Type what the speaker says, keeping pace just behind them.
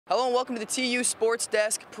Hello and welcome to the TU Sports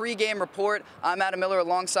Desk pregame report. I'm Adam Miller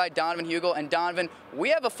alongside Donovan Hugel. And Donovan, we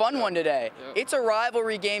have a fun one today. Yep. It's a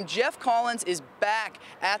rivalry game. Jeff Collins is back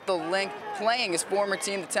at the link playing his former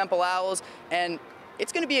team, the Temple Owls, and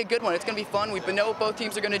it's going to be a good one. It's going to be fun. We know what both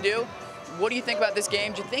teams are going to do. What do you think about this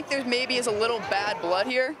game? Do you think there maybe is a little bad blood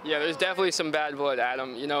here? Yeah, there's definitely some bad blood,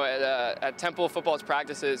 Adam. You know, at Temple football's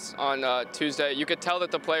practices on Tuesday, you could tell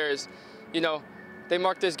that the players, you know, they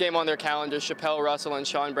marked this game on their calendars. Chappelle Russell and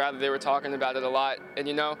Sean Bradley, they were talking about it a lot. And,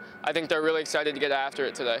 you know, I think they're really excited to get after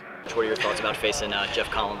it today. What are your thoughts about facing Jeff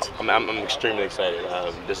Collins? I'm extremely excited.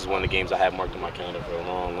 This is one of the games I have marked on my calendar for a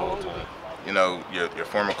long time. You know, your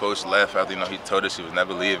former coach left after, he told us he was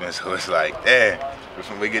never leaving. So it's like, damn,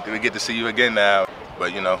 we get to see you again now.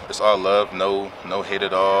 But, you know, it's all love, no hate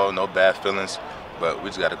at all, no bad feelings. But we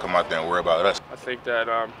just got to come out there and worry about us. I think that,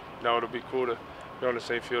 it'll be cool to be on the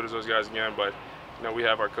same field as those guys again. But, you know, we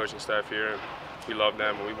have our coaching staff here, and we love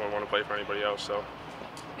them, and we won't want to play for anybody else. So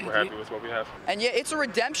we're happy with what we have. And yeah, it's a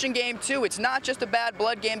redemption game too. It's not just a bad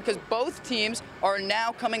blood game because both teams are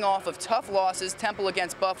now coming off of tough losses. Temple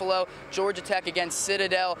against Buffalo, Georgia Tech against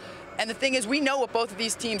Citadel. And the thing is, we know what both of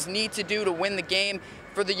these teams need to do to win the game.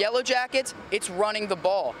 For the Yellow Jackets, it's running the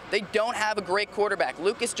ball. They don't have a great quarterback.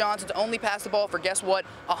 Lucas Johnson's only passed the ball for, guess what,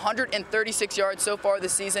 136 yards so far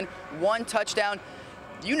this season, 1 touchdown.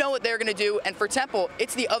 You know what they're going to do, and for Temple,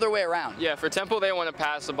 it's the other way around. Yeah, for Temple, they want to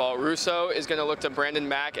pass the ball. Russo is going to look to Brandon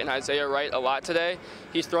Mack and Isaiah Wright a lot today.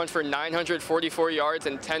 He's thrown for 944 yards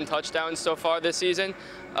and 10 touchdowns so far this season,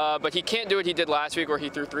 but he can't do what he did last week where he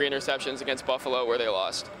threw 3 interceptions against Buffalo where they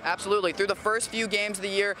lost. Absolutely. Through the first few games of the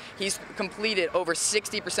year, he's completed over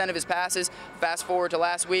 60% of his passes. Fast forward to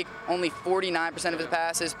last week, only 49% of his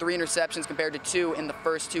passes, 3 interceptions compared to 2 in the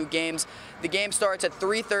first 2 games. The game starts at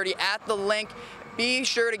 3:30 at the link. Be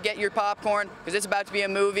sure to get your popcorn because it's about to be a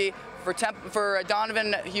movie. For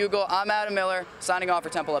Donovan Hugel, I'm Adam Miller, signing off for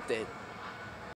Temple Update.